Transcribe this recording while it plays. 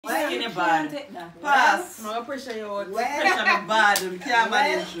skinny bad. Pass. No pressure you out. Pressure me bad. We can't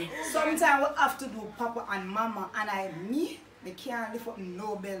manage. Sometimes we have to do Papa and Mama, and they can't lift up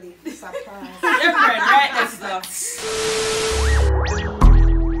no belly. Surprise. Your friend, right next door.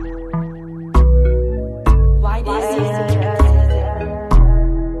 Why this is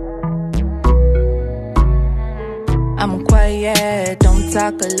I'm quiet, don't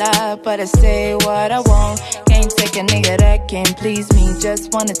talk a lot, but I say what I want. Can't take a nigga that can't please me,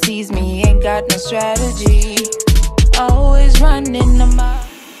 just wanna tease me, ain't got no strategy. Always running the mile.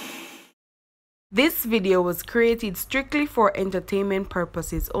 This video was created strictly for entertainment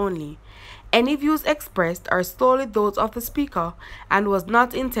purposes only. Any views expressed are solely those of the speaker and was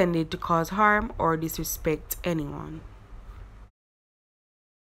not intended to cause harm or disrespect anyone.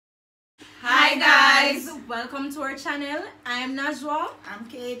 Hi guys, welcome to our channel. I'm Najwa. I'm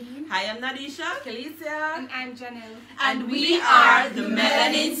Katie. Hi, I'm Nadisha. Khaleesiya. And I'm Janelle. And we are the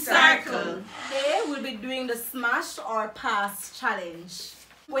Melanin Circle. Today we'll be doing the smash or pass challenge.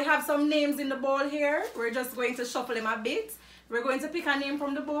 We have some names in the bowl here. We're just going to shuffle them a bit. We're going to pick a name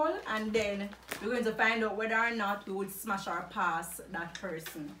from the bowl and then we're going to find out whether or not we would smash or pass that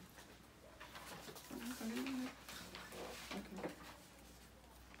person.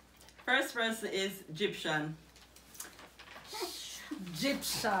 First person is Egyptian.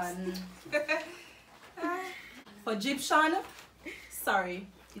 Egyptian. For Egyptian, sorry,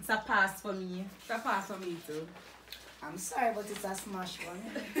 it's a pass for me. It's a pass for me too. I'm sorry, but it's a smash one.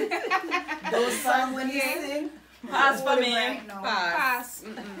 Those songs when you sing. Pass for me. Right now. Pass.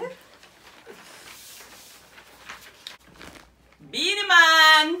 Beanie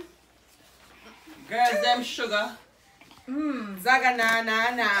Man. Girls, them sugar. Zaga na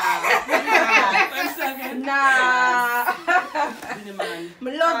na na. Nah. Beanie Man. I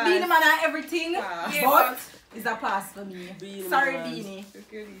love Beanie Man and everything, Pass. but it's a pass for me. Beanie Sorry, Man. Beanie.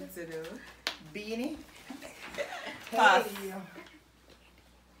 What you need to do? Beanie. Pass. Hey.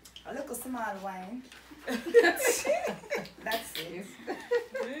 A little small wine. That's it.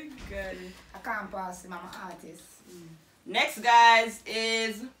 Good. I can't pass him, I'm an artist. Next, guys,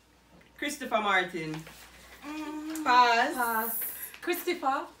 is Christopher Martin. Pass. Pass.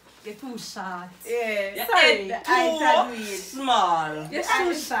 Christopher, you're too short. Yeah. Your Sorry. head I can too read. small. You're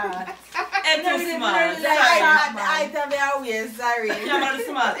too short. Head too small. Like Sorry. the item they are weird, sorry. You have a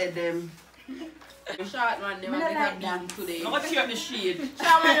small head, them. Short man, they Me want not to like get a beam today. I'm going to tear up the shade.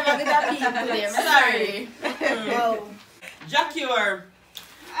 Short man, they want to get a beam today. I'm sorry. Wow. Jacure.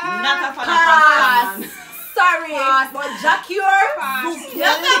 Not a fan of Pass. Pass. Sorry, but Jacure,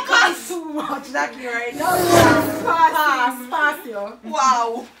 You're too much, like you right now. pass you.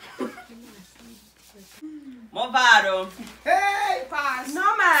 Wow. Movado. Hey! Pass.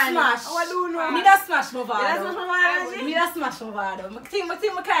 No man. Smash. What do you know? Me da smash You Movado. don't smash Movado? Me da smash Movado. I think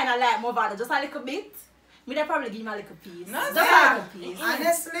I kind of like Movado, just a little bit. Me da probably give him a little piece. No, Just yeah. a little piece.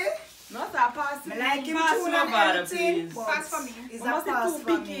 Honestly, Not a pass. I like him Pass too and Movado, everything, please. but Pass for me. It's You a must be pass too for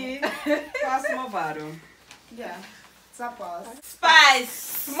picky. me. Pass Movado. Yeah, it's a pass. Spice.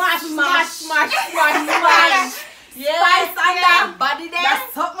 Smash. Yeah. Spice and that body there.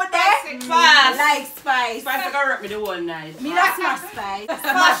 That's something there. Pass. Like Spice. Spice, I can rip me the whole night. Me da smash Spice.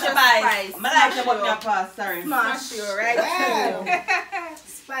 Smash the spice. Spice. I like you, but me a pass, sorry. Smash. You right? Wow.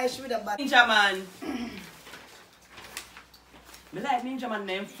 Spice with a body. Ninja Man. Me like Ninja Man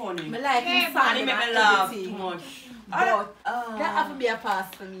name funny. Me like him And sound he and make me laugh too everything. much. But that have to be a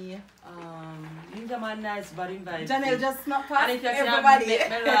pass for me. Ninja Man nice, but invite. Janelle just not pass And if you everybody. make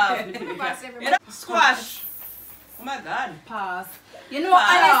me laugh. Pass everybody. You know, squash. Oh my God. Pass. You know,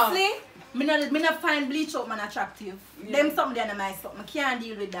 Pass. honestly, me not find bleach up man attractive. Them something they are my stuff. I can't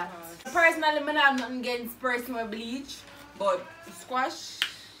deal with that. Personally, I don't have nothing against person with bleach, but squash.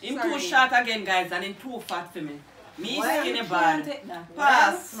 Him sorry. too short again, guys, and him too fat for me. Me Well, skinny Can't bad. take that.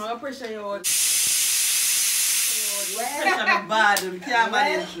 Pass. No pressure you out. Pressure me bad. We can't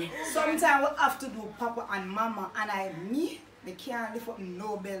manage. Sometimes we have to do Papa and Mama, and they can't lift up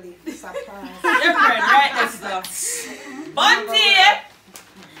no belly. Surprise. Your friend, right next door. Bunty.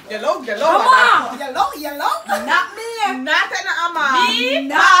 Yellow. Yellow. Not me. Not an ama. Me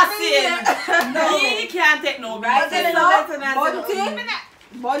passing. Me can't take no Right beating. then,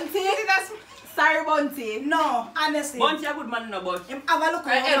 Bunty. Sorry, Bunty. No, honestly. Bunty a good man, no, but Him have a look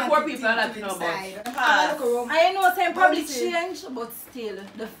Right, around. poor people are like, you know, but Have a look around. I know saying probably Bunty. change, but still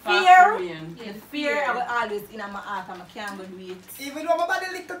the fast fear. Korean. The fear I will always in my heart and I can't go do it. Even though my body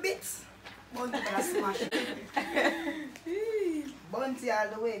little bits, Bunty gonna smash it. Bunty all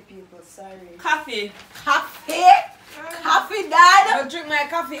the way, people. Sorry. Coffee. Coffee, Dad. I drink my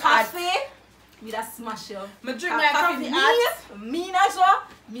coffee hot. Coffee. Me that smash you. I drink my coffee hot. Me not sure.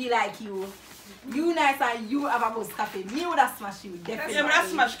 Me like you. You nice and you have a boost coffee. Me would have smashed you, definitely. Yeah, but that's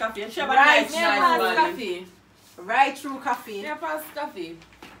smash coffee. She have a Right, nice, yeah, nice pass body. Coffee. Right through coffee. Yeah, pass coffee.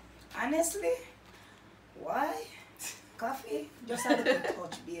 Honestly, why? Coffee? Just a little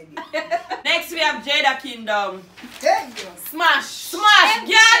touch, baby. Next we have Jada Kingdom. There you go. Smash. Smash!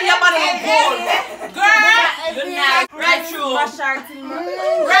 Girl, your body look good. Girl, good night. Right through. Smash our team.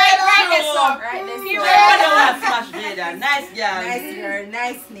 Right this through. up. Right this Everybody want to smash Jada. Nice girl. Nice girl,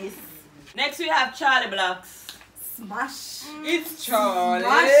 niceness. Next we have Charlie Blacks. Smash. It's Charlie.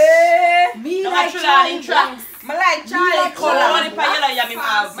 Me No, like actually, Charlie in track. Blacks. I like Charlie Only color. for yellow yam him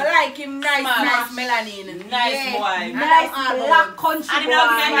have. I like him nice, Smash. nice melanin. Nice boy. Nice I'm black country And him boy. have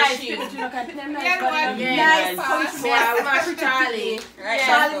nice Nice people. people. You look at them nice Yeah, body. boy. Nice Nice. country boy. Yeah, smash Charlie. Right,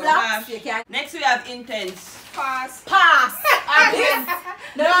 Charlie so Blacks. smash. You can Next we have Intense. Pass. pass.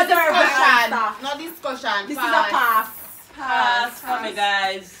 No discussion. No discussion. This is a pass. Pass for me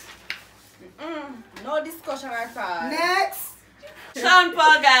guys. No discussion at all. Next. Sean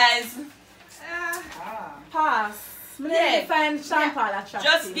Paul guys. Pass. Yeah. I find Sean Paul attractive.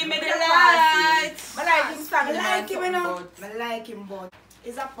 Just give me the Yeah, lights. I like him I standing like him, you know. but I like him, but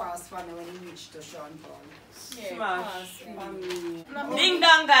it's a pass for me when he reached to Sean Paul. Smash. Ding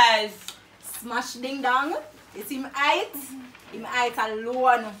dong guys. Smash ding dong. It's him height. Him height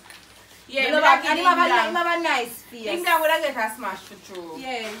alone. yeah, Him me have like a- him and him have a nice face. Ding dong would have get a smash for true.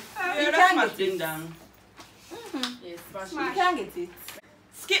 Yeah. Yeah, You that's can smash get ding it. dong. Yes, smash. You can get it.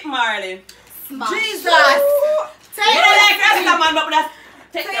 Skip Marley. Smash. Jesus! You don't like Rasta man, but that's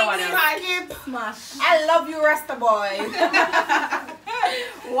take that one out. Smash. I love you, Rasta boy.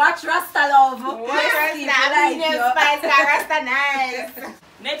 Watch Rasta love. What Keep Rasta? like Medium you. spice, Rasta nice.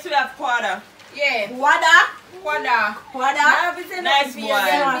 Next we have Quada. Yeah. Wada. Quada. Wada. Nice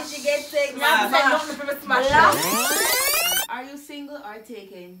boy. She gets sick. Smash. Nothing from a smash. Black. Are you single or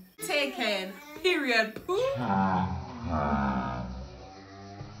taken? Taken. Period.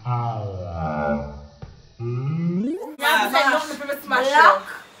 Smash. Nothing from a smash. Black.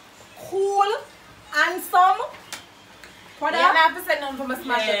 Cool. Handsome. Wada. Yeah, not to say nothing from a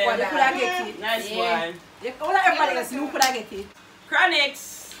smash. Yeah. You could have get it. Nice Yeah. boy. All everybody else, you could have get it.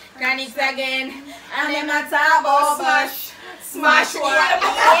 Chronics. Chronics again. And And then them I a talk about smash. Smash one. Yeah.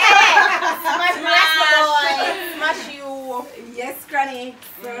 Smash Rasta boy. Smash you. Yes, Granny.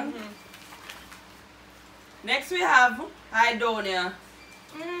 Next we have Idonia.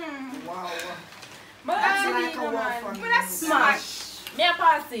 Wow. But That's I like a walk from me. Smash. me a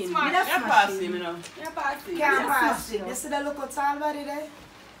passing. Me that Yeah, smash pass him. him, you know. Me a passing. Can't Yes, pass smash it. it. You see the look of tall body there?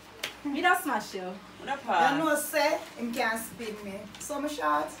 Me that smash you. What a You pass. know, say, him can't spin me. So my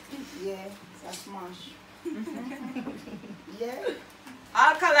shot? Yeah, it's a smash. Yeah,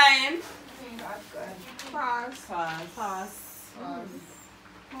 Alkaline. that's good. Pass. Pass.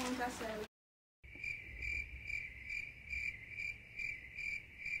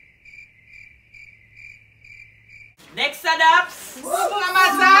 Next adapts. Boo boo boo.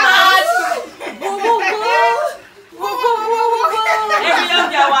 Every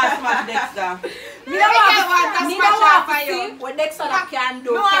young girl wants smash Dexter. Me don't want to see what next other can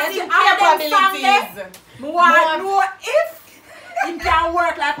do. Me want Cause to see all them song there, capabilities. me want to know if him can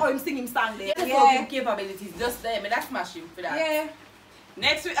work like how him sing him song there. Just Yeah. yeah. capabilities. Just there. Me that smash him for that. Yeah.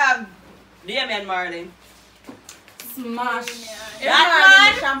 Next we have Damian Marley. Smash.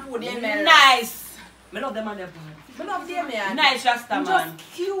 That man. Shampoo the man. Nice. Me love them on their band. Me love them man. Nice Rasta man.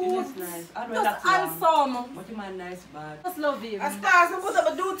 Just cute. Just nice. I don't know Just that long. handsome. But him man nice bad. Just love him. As far as I put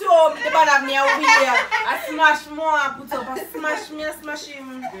up a do to him, the band have me a weird. I smash more, I put up a smash me, I smash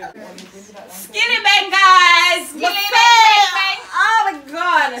him. Skilly bang guys. Skilly bang. Oh my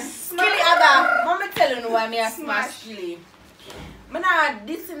god. Skilly Ada, mommy telling you why me a smash Skilly. Me not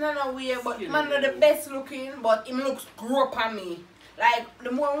this in no way, but man not the best looking, but him looks grow up on me. Like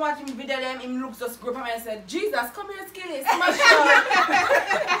the more I watch him video them, him looks just grow up on me and said, Jesus, come here Skilly, smash her.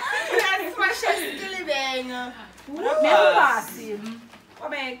 Yeah, smash her Skilly bang. Me pass him. What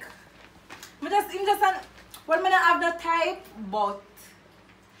make? Me just him just well me not have the type, but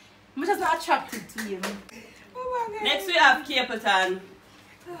me just not attracted to him. Next we have Capleton.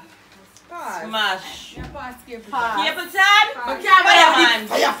 Pass. Smash. Yeah, pass, Capleton. Pass. Capleton. Fireman.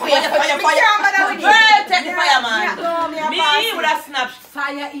 Fire. Girl, Girl, take the fireman. No, me a Me pass. with a snap.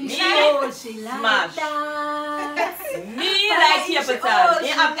 Fire in Me? show, she like Smash. that. Me like Capleton. He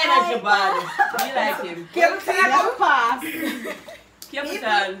have energy bad. Me like him. Capleton pass.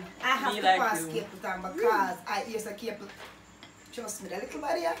 Capleton. I have Me to like pass you. Capleton because I use a Capleton. Trust me, the little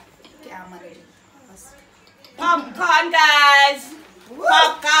body, can't manage it. Pass. Popcorn guys.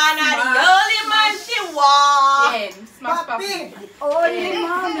 Popcorn are the only man she want. Yeah, smash Papi. Only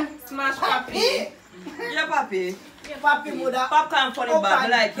man. Smash Papi. Yeah, Papi. Papi Buddha. Popcorn funny Up bag, I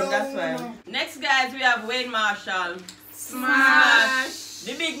and like him, that's down. why. Next, guys, we have Wayne Marshall. Smash.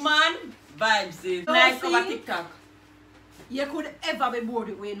 The big man, vibes is. Nice cover TikTok. You could ever be bored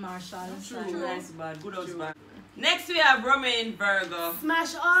with Wayne Marshall. True. Nice bad, good husband. Next, we have Romain Virgo.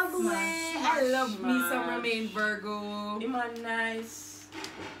 Smash all the way. I love me some Romain Virgo. Him man nice.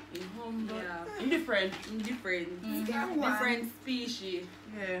 He humble. Yeah. Indifferent. Different species.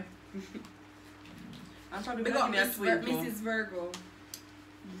 Yeah. I'm probably Big gonna up give me a sweet Mrs. Virgo.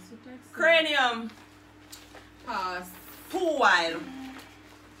 Cranium. Pass. Too wild.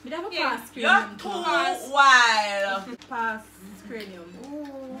 We have a Yeah. pass You're cranium. too wild. Pass cranium.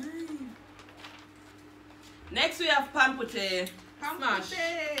 Next, we have Pampute. Smash.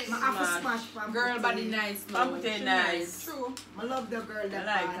 I have to smash Pampute. Girl body nice. No. Pampute She nice. True. I love the girl I that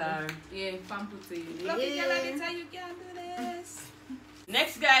like bad. her. Yeah, Pampute. Love the girl anytime you can do this.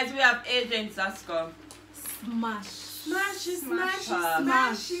 Next, guys, we have Agent Sasko. Smash. Smashy, smashy, Pass.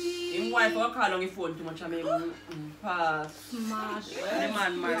 smashy. Him wife will call on his phone too much. I mean, pass. Smash. The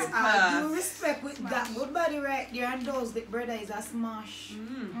man married. Yes, I Pass. do respect with that good body right there, and those the brother is a smash.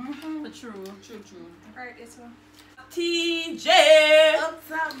 True. Alright, this one. TJ. Up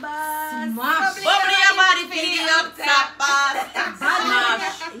top boss. Smash. Bubble your body for the up top pass.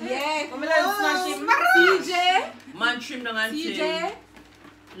 Smash. Yeah. Come on, smash him. TJ. Man trim down and TJ. chin.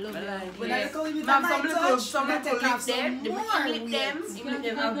 Love I you. like When it. I go with Ma'am, my some touch, little, some I little take off lip them. some Him more lip them. weight. Him lip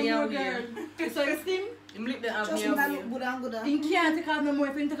them have me out here. So you steam? Him lip them have Just me me out that here. look good and good. You can't take out no more.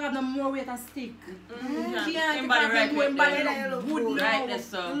 If you take out no more weight, a stick. Him Can't body take right out no more. there. Body Yeah, look look good good. now. Right there, You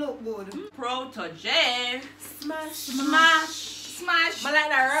so. look good. Protege. Smash. Smash. Smash. I like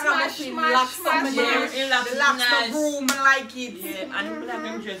that ragga muffin locks on my Yeah, hair. it locks The locks nice. the broom, I like it. Yeah, and we have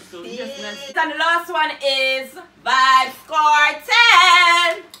him just so just nice. And the last one is Vibe Score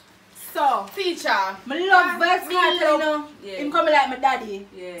 10. So, Teacher. I love Vibes Cartel, you know. Yeah. Him coming like my daddy.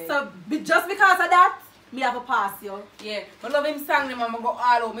 Yeah. So, just because of that, me have a pass, yo. Yeah, I love him song them and I go all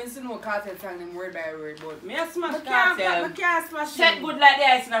out. I still know Cartel song them word by word, but Me a smash I can't Cartel. smash Set him. good like the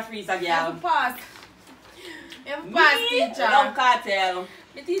ice in a freezer, You have girl. to pass. You have to pass, Me teacher. love Cartel.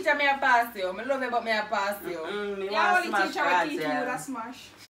 The teacher me a pass you. I love it, but me a pass you. Me Yeah, want only smash teacher will teach you with a Cartel. smash.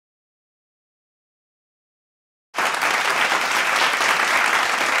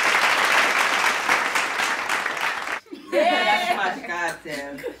 Yeah, smash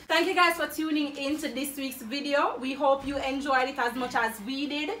Cartel. Thank you guys for tuning in to this week's video. We hope you enjoyed it as much as we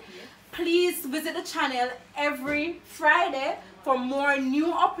did. Please visit the channel every Friday for more new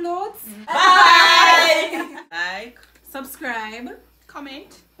uploads. Bye. Like. Subscribe.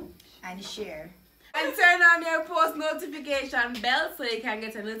 Comment and share. And turn on your post notification bell so you can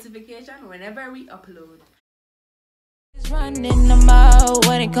get a notification whenever we upload. Running a mile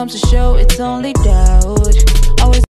when it comes to show, it's only doubt.